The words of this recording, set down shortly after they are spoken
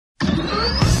Hello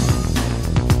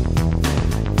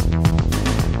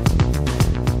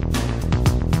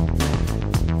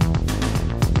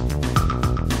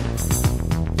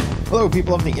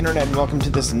people of the internet, and welcome to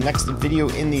this next video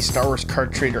in the Star Wars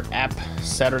Card Trader app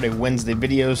Saturday, Wednesday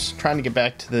videos. Trying to get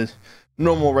back to the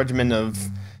normal regimen of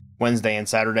Wednesday and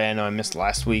Saturday. I know I missed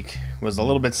last week, was a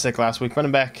little bit sick last week, but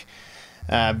I'm back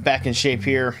in shape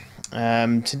here.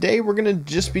 Today we're gonna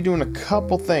just be doing a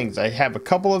couple things. I have a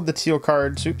couple of the Teal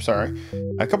cards, a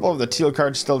couple of the Teal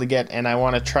cards still to get, and I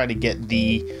want to try to get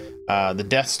the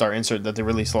Death Star insert that they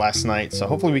released last night, so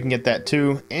hopefully we can get that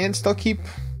too, and still keep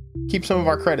some of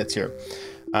our credits here.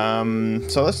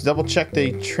 So let's double check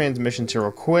the transmissions here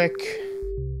real quick.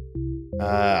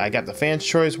 I got the Fan's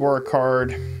Choice War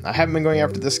card. I haven't been going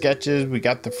after the sketches. We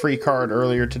got the free card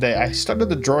earlier today. I started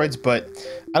the droids, but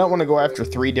I don't want to go after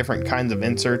 3 different kinds of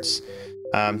inserts.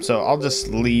 So I'll just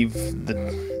leave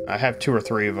I have 2 or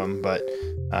 3 of them, but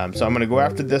so I'm going to go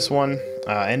after this one.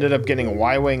 I ended up getting a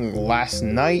Y-Wing last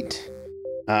night.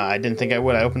 I didn't think I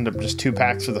would. I opened up just 2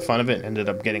 packs for the fun of it and ended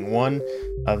up getting one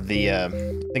of the, I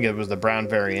think it was the brown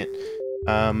variant.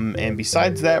 And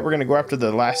besides that, we're going to go after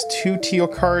the last 2 Teal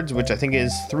cards, which I think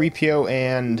is 3PO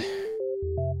and...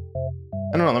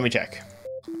 I don't know, let me check.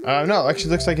 No, it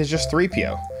actually looks like it's just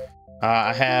 3PO.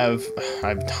 I have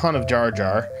a ton of Jar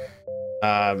Jar.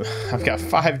 I've got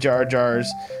 5 Jar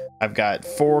Jars. I've got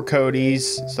 4 Codys,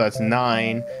 so that's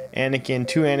 9. Anakin,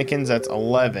 2 Anakins, that's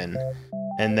 11.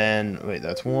 And then, wait,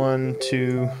 that's 1,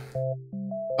 2...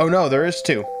 Oh no, there is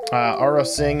 2. R.O.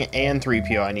 Singh and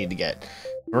 3PO I need to get.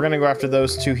 We're going to go after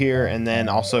those 2 here, and then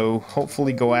also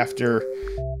hopefully go after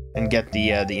and get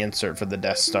the insert for the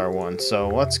Death Star one. So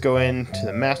let's go into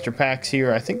the Master Packs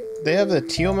here. I think they have the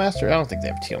Teal Master... I don't think they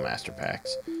have Teal Master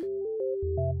Packs.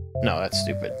 No, that's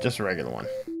stupid. Just a regular one.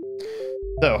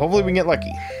 So hopefully we can get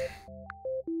lucky.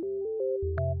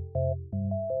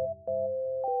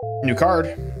 New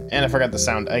card. And I forgot the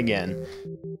sound again.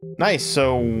 Nice,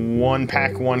 so 1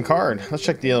 pack, 1 card. Let's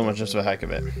check the other ones just for the heck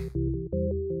of it.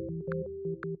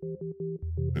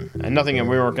 And nothing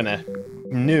we weren't gonna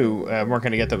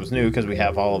get that was new because we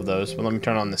have all of those. But let me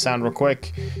turn on the sound real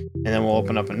quick, and then we'll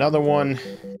open up another one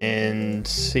and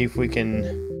see if we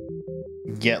can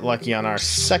get lucky on our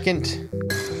second.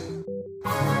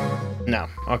 No,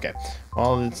 okay.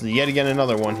 Well, it's yet again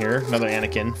another one here, another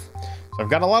Anakin. So I've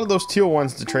got a lot of those Teal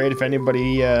ones to trade if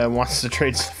anybody wants to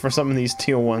trade for some of these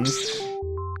Teal ones.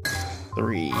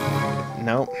 3.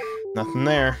 Nope, nothing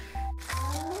there.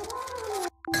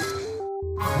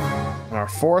 And our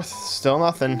 4th, still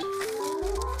nothing.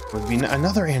 Would be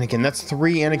another Anakin. That's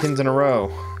 3 Anakins in a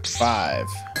row. 5.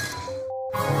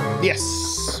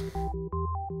 Yes!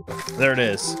 There it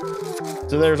is.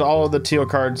 So there's all of the Teal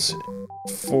cards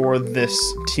for this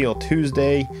Teal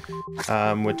Tuesday,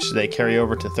 which they carry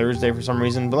over to Thursday for some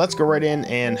reason. But let's go right in,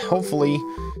 and hopefully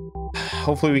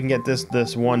we can get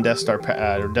this one Death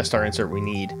Star insert we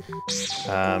need.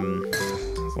 So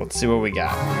let's see what we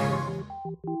got.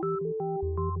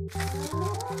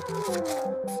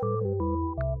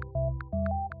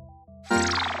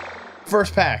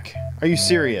 First pack. Are you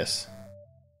serious?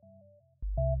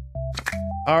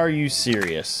 Are you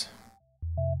serious?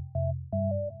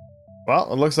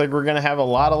 Well, it looks like we're gonna have a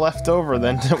lot of left over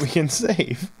then that we can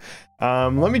save.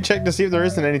 Let me check to see if there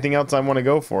isn't anything else I want to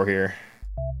go for here.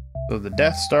 So the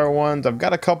Death Star ones, I've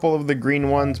got a couple of the green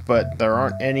ones, but there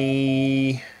aren't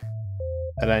any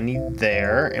that I need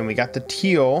there. And we got the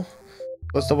Teal.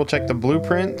 Let's double check the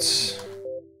blueprints.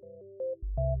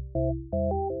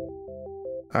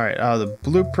 Alright, the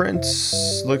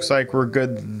blueprints, looks like we're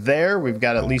good there. We've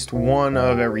got at least 1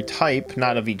 of every type,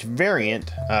 not of each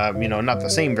variant. You know, not the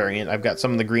same variant. I've got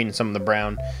some of the green and some of the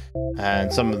brown,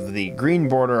 and some of the green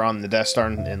border on the Death Star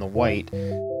and the white.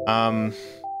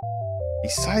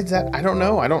 Besides that, I don't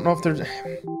know. I don't know if there's...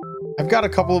 I've got a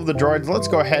couple of the droids. Let's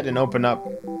go ahead and open up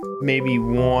maybe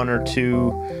 1 or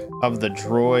 2 of the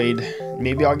droid.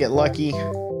 Maybe I'll get lucky.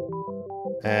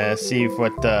 See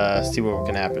what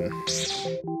can happen.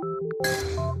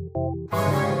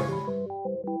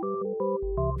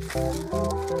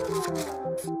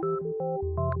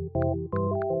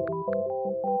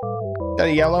 Got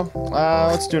a yellow.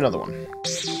 Let's do another one.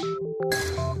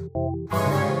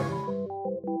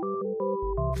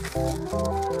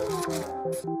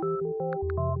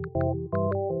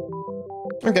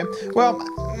 Okay, well,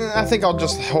 I think I'll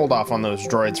just hold off on those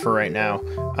droids for right now.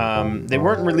 They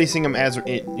weren't releasing them as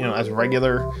as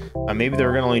regular. Maybe they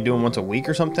were gonna only do them once a week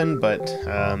or something. But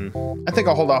I think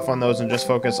I'll hold off on those and just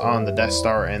focus on the Death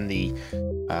Star and the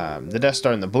Death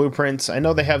Star and the blueprints. I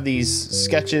know they have these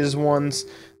sketches ones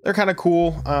they're kind of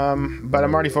cool, but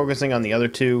I'm already focusing on the other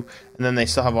two, and then they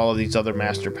still have all of these other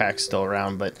master packs still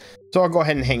around. But so I'll go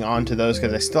ahead and hang on to those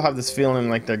because I still have this feeling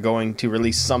like they're going to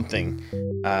release something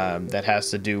that has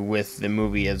to do with the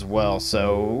movie as well.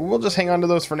 So we'll just hang on to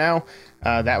those for now.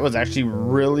 That was actually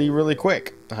really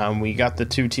quick. We got the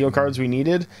 2 teal cards we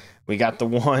needed. We got the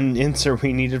 1 insert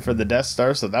we needed for the Death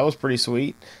Star, so that was pretty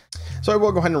sweet. So I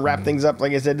will go ahead and wrap things up.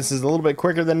 Like I said, this is a little bit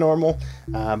quicker than normal,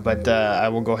 but I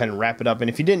will go ahead and wrap it up. And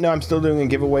if you didn't know, I'm still doing a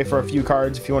giveaway for a few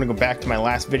cards. If you want to go back to my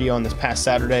last video on this past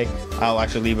Saturday, I'll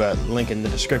actually leave a link in the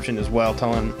description as well,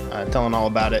 telling all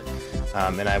about it.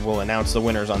 And I will announce the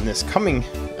winners on this coming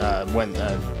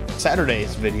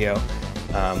Saturday's video.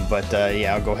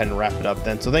 Yeah, I'll go ahead and wrap it up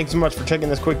then. So thanks so much for checking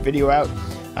this quick video out.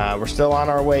 We're still on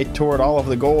our way toward all of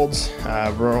the golds.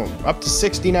 We're up to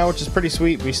 60 now, which is pretty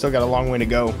sweet. We still got a long way to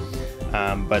go,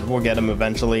 but we'll get them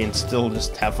eventually and still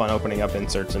just have fun opening up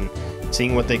inserts and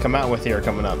seeing what they come out with here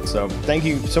coming up. So thank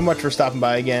you so much for stopping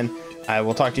by again. I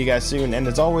will talk to you guys soon, and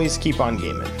as always, keep on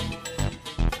gaming.